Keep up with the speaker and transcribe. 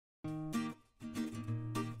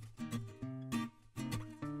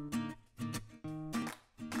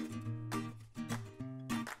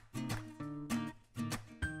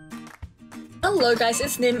Hello guys,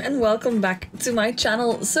 it's Nim and welcome back to my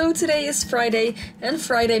channel. So today is Friday and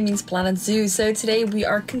Friday means Planet Zoo. So today we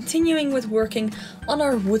are continuing with working on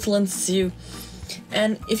our woodland zoo.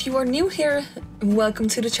 And if you are new here, welcome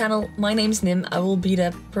to the channel. My name's Nim. I will be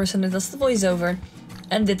the person that does the voiceover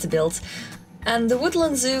and did the build. And the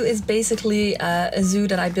woodland zoo is basically a zoo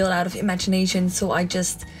that I built out of imagination. So I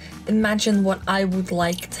just imagine what I would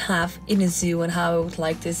like to have in a zoo and how I would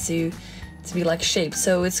like this zoo to be like shaped.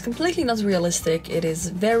 So it's completely not realistic. It is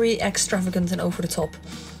very extravagant and over the top.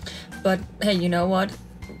 But hey, you know what?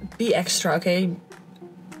 Be extra, okay?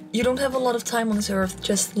 You don't have a lot of time on this earth.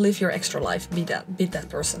 Just live your extra life. Be that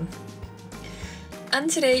person. And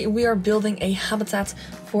today we are building a habitat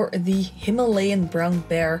for the Himalayan brown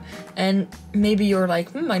bear. And maybe you're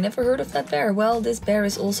like, I never heard of that bear. Well, this bear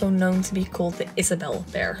is also known to be called the Isabel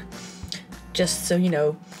bear. Just so you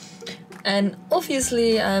know. And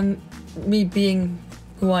obviously, me being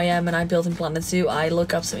who I am and I built in Planet Zoo, I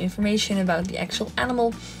look up some information about the actual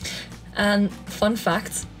animal. And fun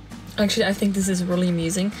fact, actually I think this is really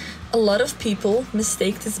amusing, a lot of people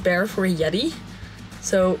mistake this bear for a yeti.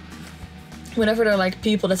 So whenever there are like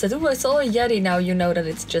people that said, oh, I saw a yeti, now you know that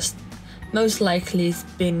it's just most likely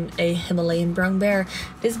been a Himalayan brown bear.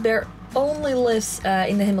 This bear only lives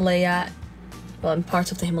in the Himalaya, well, in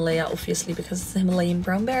parts of the Himalaya obviously because it's a Himalayan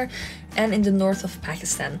brown bear, and in the north of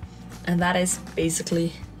Pakistan. And that is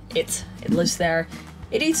basically it. It lives there.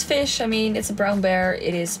 It eats fish. I mean, it's a brown bear.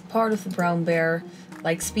 It is part of the brown bear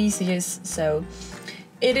like species. So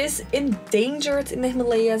it is endangered in the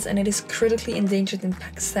Himalayas and it is critically endangered in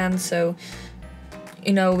Pakistan. So,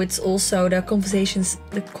 you know, it's also the conversation,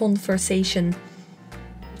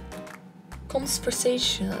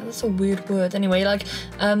 that's a weird word. Anyway, like,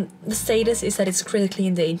 the status is that it's critically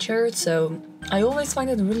endangered. So I always find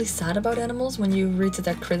it really sad about animals when you read that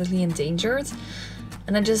they're critically endangered.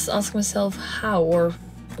 And I just ask myself how or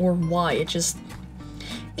why.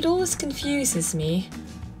 It always confuses me.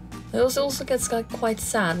 It also gets like quite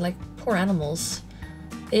sad, like poor animals.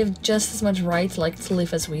 They have just as much right like to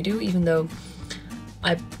live as we do, even though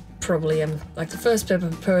I probably am like the first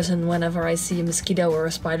person whenever I see a mosquito or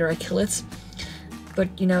a spider I kill it. But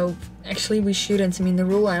you know, actually we shouldn't. I mean, the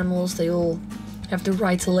rural animals, they all have the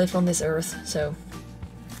right to live on this earth. So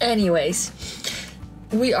anyways,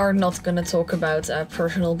 we are not gonna talk about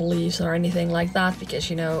personal beliefs or anything like that because,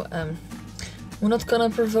 you know, we're not gonna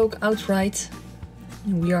provoke outright.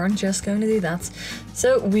 We aren't just going to do that.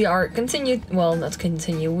 So we are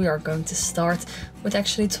we are going to start with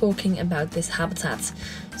actually talking about this habitat.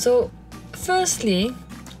 So firstly,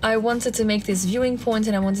 I wanted to make this viewing point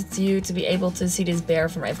and I wanted you to be able to see this bear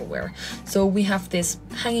from everywhere. So we have this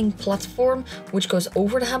hanging platform which goes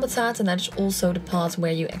over the habitat, and that's also the part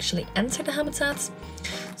where you actually enter the habitat.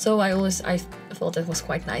 So I thought that was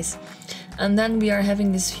quite nice. And then we are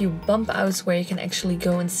having this few bump outs where you can actually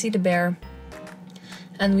go and see the bear.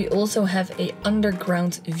 And we also have a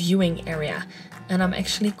underground viewing area. And I'm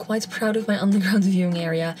actually quite proud of my underground viewing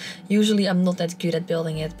area. Usually I'm not that good at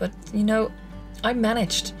building it, but you know, I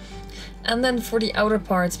managed. And then for the outer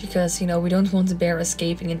parts, because, you know, we don't want the bear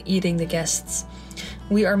escaping and eating the guests,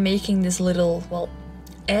 we are making this little, well,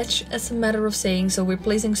 edge as a matter of saying. So we're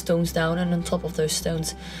placing stones down, and on top of those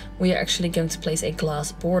stones we are actually going to place a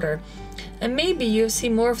glass border. And maybe you see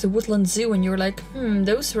more of the woodland zoo and you're like,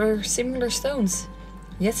 those were similar stones.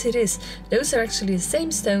 Yes, it is. Those are actually the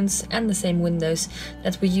same stones and the same windows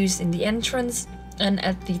that we used in the entrance and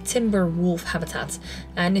at the timber wolf habitat.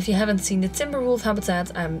 And if you haven't seen the timber wolf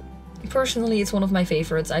habitat, personally it's one of my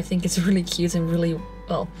favorites. I think it's really cute and really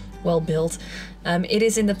well built. It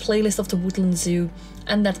is in the playlist of the Woodland Zoo,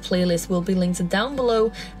 and that playlist will be linked down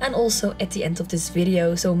below and also at the end of this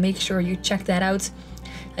video, so make sure you check that out.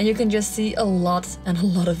 And you can just see a lot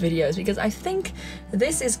of videos, because I think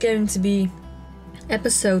this is going to be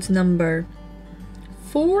episode number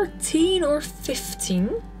 14 or 15.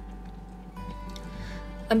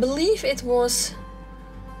 I believe it was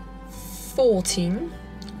 14,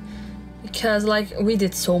 because like we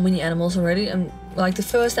did so many animals already, and like the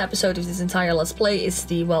first episode of this entire let's play is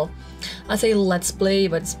the, well, I say let's play,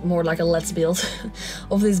 but it's more like a let's build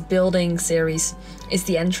of this building series, is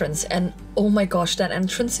the entrance. And oh my gosh, that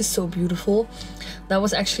entrance is so beautiful. That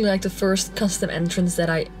was actually like the first custom entrance that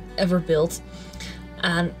I ever built,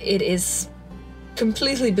 and it is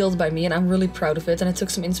completely built by me, and I'm really proud of it. And I took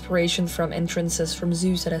some inspiration from entrances from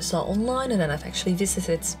zoos that I saw online, and then I've actually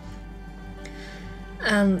visited.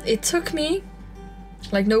 And it took me,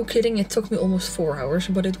 like no kidding, it took me almost 4 hours,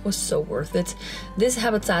 but it was so worth it. This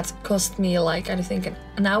habitat cost me like, I think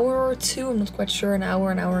an hour or two, I'm not quite sure, an hour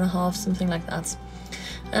and a half, something like that.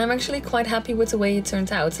 And I'm actually quite happy with the way it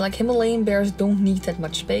turned out. Like, Himalayan bears don't need that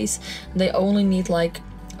much space. They only need like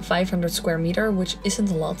 500 square meter, which isn't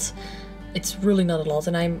a lot. It's really not a lot,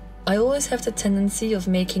 and I always have the tendency of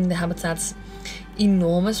making the habitats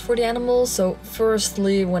enormous for the animals. So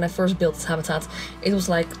firstly, when I first built this habitat, it was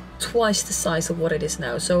like twice the size of what it is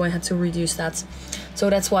now, so I had to reduce that. So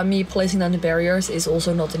that's why me placing down the barriers is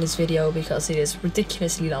also not in this video, because it is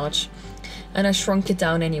ridiculously large, and I shrunk it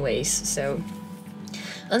down anyways. So,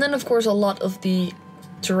 and then of course a lot of the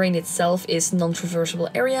terrain itself is non-traversable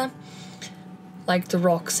area, like the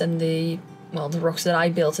rocks and the rocks that I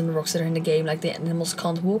built and the rocks that are in the game. Like, the animals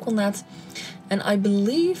can't walk on that. And I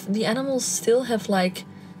believe the animals still have like,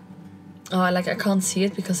 I can't see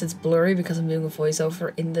it because it's blurry, because I'm doing a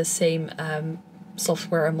voiceover in the same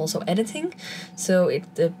software I'm also editing. So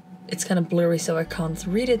it's kind of blurry, so I can't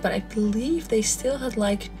read it. But I believe they still had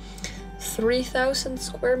like 3,000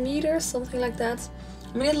 square meters, something like that.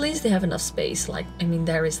 I mean, at least they have enough space. Like, I mean,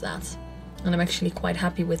 there is that. And I'm actually quite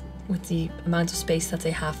happy with the amount of space that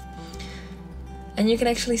they have. And you can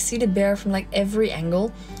actually see the bear from like every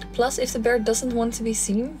angle. Plus, if the bear doesn't want to be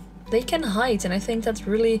seen, they can hide, and I think that's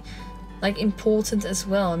really like important as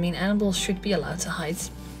well. I mean, animals should be allowed to hide.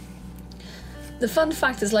 The fun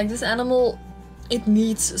fact is, like, this animal, it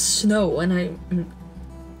needs snow, and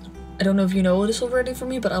I don't know if you know this already from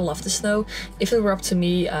me, but I love the snow. If it were up to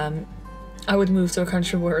me, I would move to a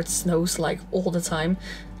country where it snows like all the time,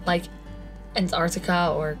 like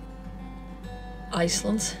Antarctica or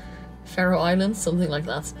Iceland. Faroe Islands, something like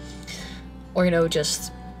that. Or, you know,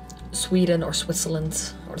 just Sweden or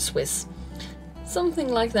Switzerland or the Swiss. Something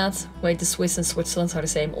like that. Wait, the Swiss and Switzerland are the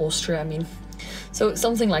same. Austria, I mean. So,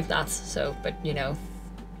 something like that. So, but, you know.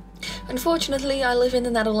 Unfortunately, I live in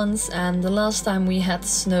the Netherlands, and the last time we had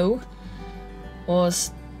snow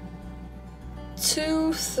was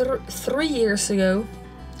 3 years ago.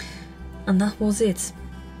 And that was it.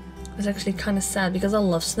 It was actually kind of sad, because I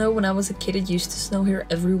love snow. When I was a kid, it used to snow here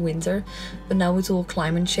every winter, but now with all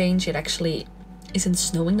climate change, it actually isn't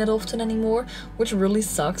snowing that often anymore, which really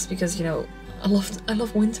sucks, because, you know, I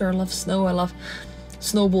love winter, I love snow, I love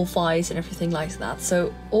snowball fights and everything like that.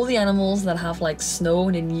 So all the animals that have like snow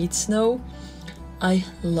and they need snow, I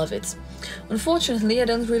love it. Unfortunately, I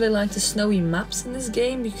don't really like the snowy maps in this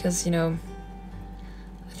game, because, you know,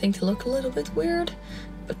 I think they look a little bit weird,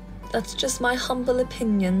 but that's just my humble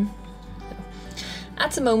opinion.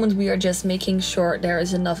 At the moment, we are just making sure there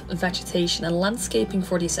is enough vegetation and landscaping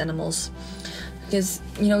for these animals, because,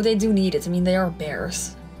 you know, they do need it. I mean, they are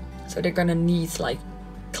bears, so they're gonna need like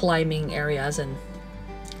climbing areas and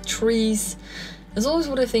trees. That's always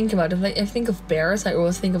what I think about. If I think of bears, I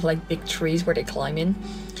always think of like big trees where they climb in,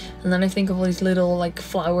 and then I think of all these little like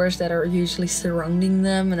flowers that are usually surrounding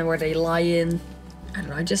them and then where they lie in. I don't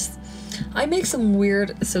know, I make some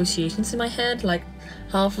weird associations in my head, like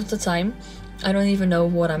half of the time. I don't even know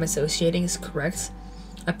what I'm associating is correct.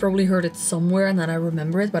 I probably heard it somewhere and then I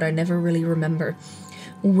remember it, but I never really remember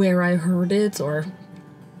where I heard it or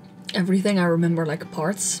everything. I remember like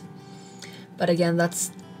parts. But again,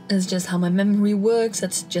 that's just how my memory works.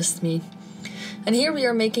 That's just me. And here we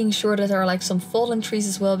are making sure that there are like some fallen trees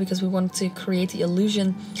as well, because we want to create the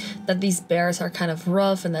illusion that these bears are kind of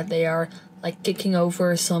rough and that they are like kicking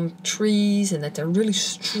over some trees and that they're really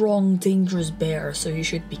strong, dangerous bears, so you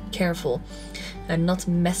should be careful and not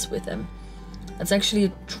mess with them. That's actually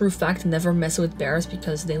a true fact. Never mess with bears,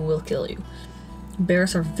 because they will kill you.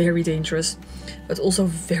 Bears are very dangerous, but also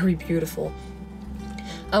very beautiful.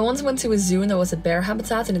 I once went to a zoo and there was a bear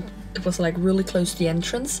habitat, and it was like really close to the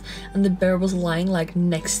entrance, and the bear was lying like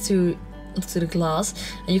next to the glass,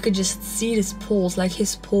 and you could just see his paws. Like,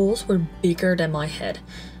 his paws were bigger than my head,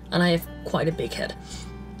 and I have quite a big head.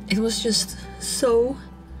 It was just so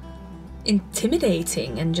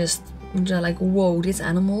intimidating and just like, whoa, this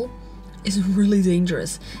animal is really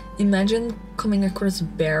dangerous. Imagine coming across a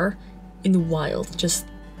bear in the wild. Just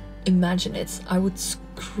imagine it. I would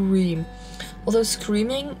scream. Although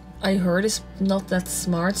screaming, I heard, is not that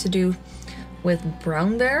smart to do with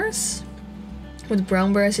brown bears. With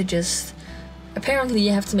brown bears, it just... apparently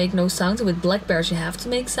you have to make no sound, and with black bears you have to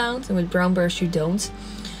make sound, and with brown bears you don't.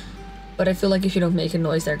 But I feel like if you don't make a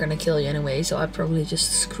noise, they're gonna kill you anyway, so I'd probably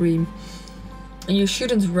just scream. And you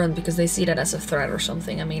shouldn't run, because they see that as a threat or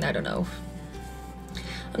something. I mean, I don't know.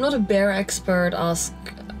 I'm not a bear expert. Ask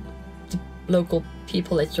the local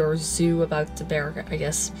people at your zoo about the bear, I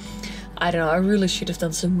guess. I don't know, I really should have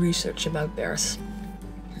done some research about bears.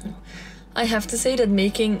 I have to say that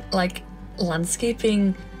making like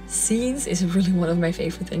landscaping scenes is really one of my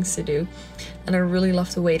favorite things to do. And I really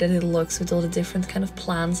love the way that it looks with all the different kind of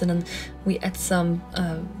plants, and then we add some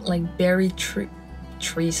like berry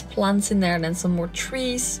trees, plants in there, and then some more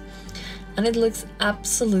trees. And it looks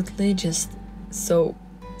absolutely just so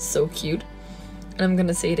cute. And I'm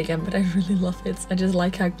gonna say it again, but I really love it. I just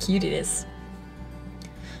like how cute it is.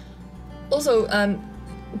 Also,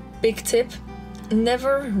 big tip,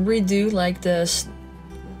 never redo like the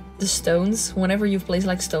stones. Whenever you've placed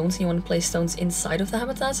like stones and you want to place stones inside of the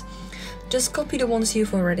habitat, just copy the ones you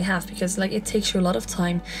already have, because like it takes you a lot of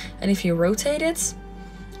time, and if you rotate it,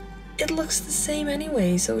 it looks the same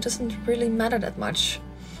anyway, so it doesn't really matter that much.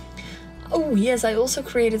 Oh yes, I also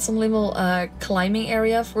created some little climbing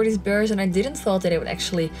area for these bears, and I didn't thought that they would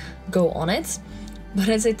actually go on it. But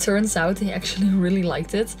as it turns out, they actually really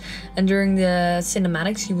liked it. And during the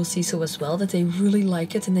cinematics, you will see so as well that they really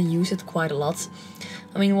like it and they use it quite a lot.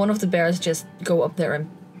 I mean, one of the bears just go up there and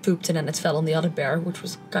pooped and then it fell on the other bear, which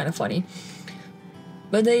was kind of funny.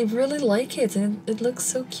 But they really like it and it looks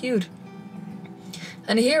so cute.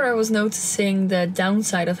 And here I was noticing the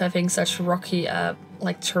downside of having such rocky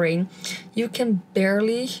like terrain. You can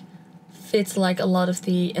barely fit like a lot of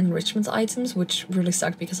the enrichment items, which really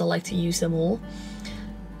sucked because I like to use them all.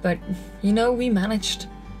 But, you know, we managed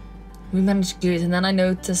good. And then I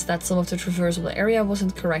noticed that some of the traversable area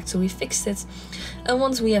wasn't correct, so we fixed it. And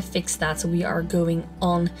once we have fixed that, we are going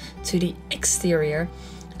on to the exterior.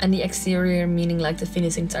 And the exterior meaning like the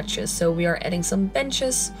finishing touches. So we are adding some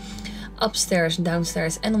benches upstairs,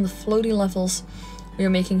 downstairs, and on the floaty levels. We are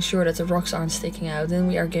making sure that the rocks aren't sticking out. Then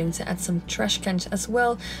we are going to add some trash cans as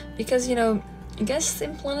well, because, you know, guests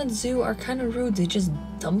in Planet Zoo are kind of rude. They just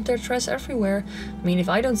dump their trash everywhere. I mean, if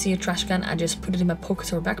I don't see a trash can, I just put it in my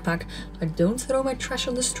pocket or backpack. I don't throw my trash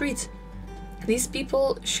on the street. These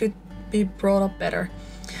people should be brought up better.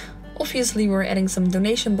 Obviously, we're adding some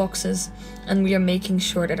donation boxes, and we are making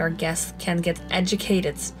sure that our guests can get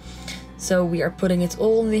educated. So we are putting it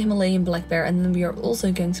all in the Himalayan black bear, and then we are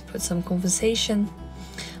also going to put some conversation.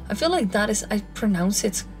 I feel like that is, I pronounce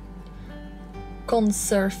it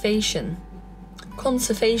conservation.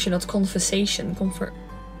 Conservation, not conversation.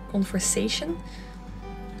 Conversation?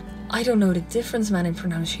 I don't know the difference, man, in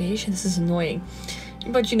pronunciation. This is annoying.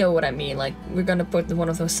 But you know what I mean. Like, we're gonna put one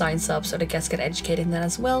of those signs up so the guests get educated in that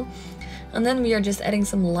as well. And then we are just adding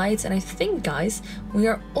some lights. And I think, guys, we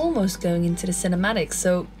are almost going into the cinematics.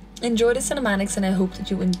 So enjoy the cinematics, and I hope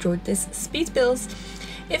that you enjoyed this speed build.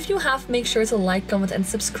 If you have, make sure to like, comment, and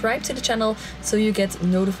subscribe to the channel so you get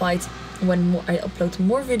notified when I upload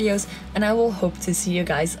more videos, and I will hope to see you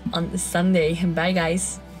guys on Sunday. Bye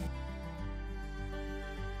guys!